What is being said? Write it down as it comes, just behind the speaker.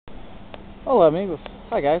Hola amigos.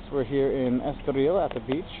 Hi guys, we're here in Estoril at the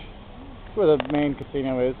beach, where the main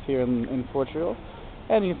casino is here in Portugal.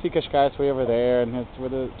 And you can see Cascais way over there, and it's where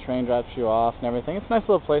the train drops you off and everything. It's a nice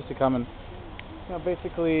little place to come and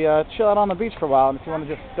basically chill out on the beach for a while, and if you want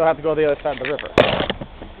to just don't have to go to the other side of the river.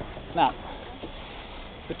 Now,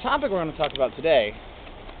 the topic we're going to talk about today,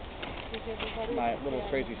 my little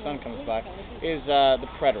crazy son comes by, is the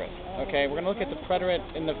preterite. Okay, we're going to look at the preterite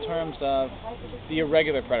in the terms of the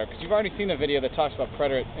irregular preterite, because you've already seen a video that talks about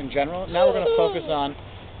preterite in general. Now we're going to focus on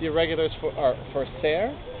the irregulars for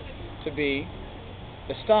ser, to be,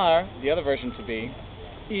 estar, the other version to be,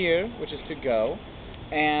 ir, which is to go,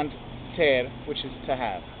 and ter, which is to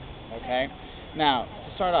have. Okay, now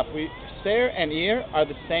to start off, ser and ir are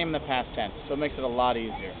the same in the past tense, so it makes it a lot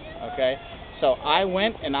easier. Okay. So I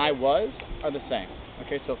went and I was are the same.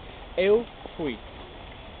 Okay, so eu fui.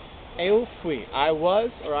 Eu fui. I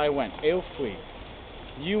was or I went. Eu fui.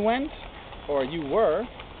 You went or you were,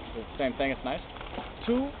 the same thing, it's nice.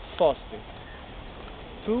 Tu foste.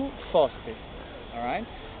 Tu foste. Alright?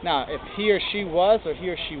 Now, if he or she was or he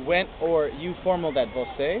or she went or you formal that voce,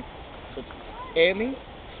 so it's ele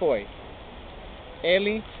foi.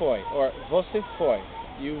 Ele foi. Or voce foi.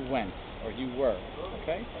 You went or you were.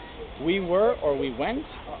 Okay? We were or we went,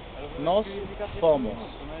 nós fomos.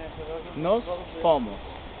 Nós fomos.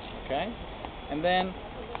 Okay? And then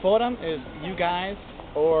foram is you guys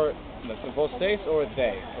or vocês or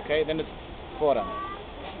they. Okay? Then it's foram.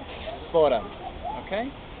 Foram.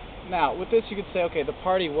 Okay? Now, with this you could say, okay, the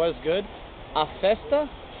party was good. A festa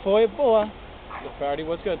foi boa. The party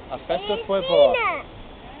was good. A festa foi boa.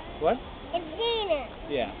 What?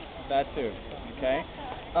 Yeah, that too. Okay?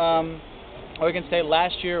 Or we can say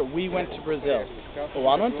last year we went to Brazil. O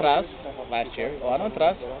ano atrás, last year, o ano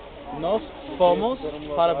atrás, nós fomos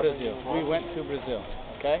para Brazil. We went to Brazil.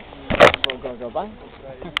 Okay? Go, bye.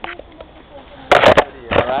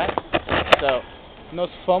 Alright? So, nós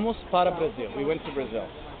fomos para Brazil. We went to Brazil.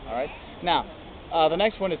 Alright? Now, the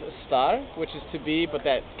next one is estar, which is to be, but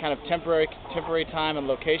that kind of temporary time and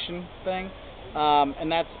location thing.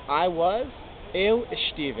 And that's I was, eu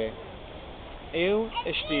estive. Eu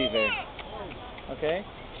estive. Okay?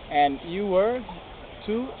 And you were,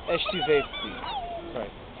 tu estiveste. Sorry,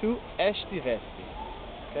 tu estiveste.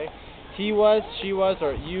 Okay? He was, she was,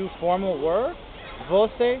 or you formal were,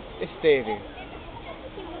 voce esteve.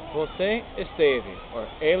 Voce esteve. Or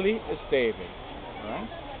ele esteve. Alright?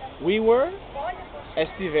 We were,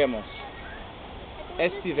 estivemos.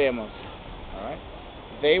 Estivemos. Alright?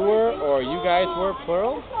 They were, or you guys were,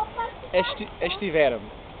 plural, estiveram.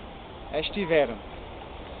 Estiveram.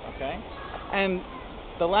 Okay? And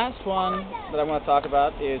the last one that I want to talk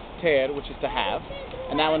about is ter, which is to have.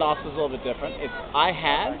 And that one also is a little bit different. It's I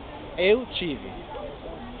had, eu tive.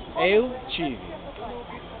 Eu tive.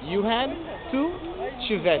 You had, tu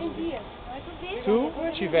tiveste. Tu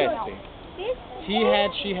tiveste. He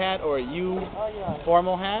had, she had, or you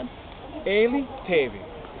formal had, ele teve.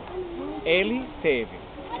 Ele teve.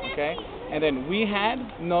 Okay? And then we had,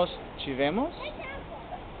 nós tivemos.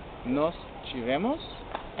 Nós tivemos.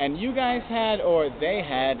 And you guys had, or they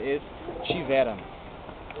had, is tiveram.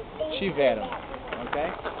 Tiveram. Okay?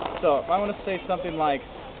 So, if I want to say something like,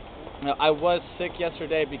 I was sick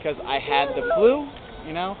yesterday because I had the flu,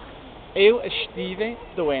 eu estive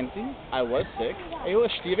doente. I was sick. Eu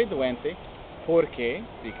estive doente. Por quê?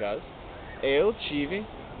 Because eu tive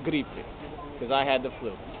gripe. Because I had the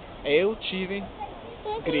flu. Eu tive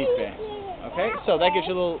gripe. Okay? So, that gives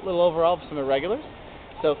you a little overall of some irregulars.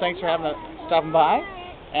 So, thanks for stopping by.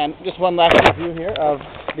 And just one last review here of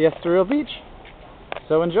the Estoril beach.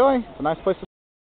 So enjoy. It's a nice place to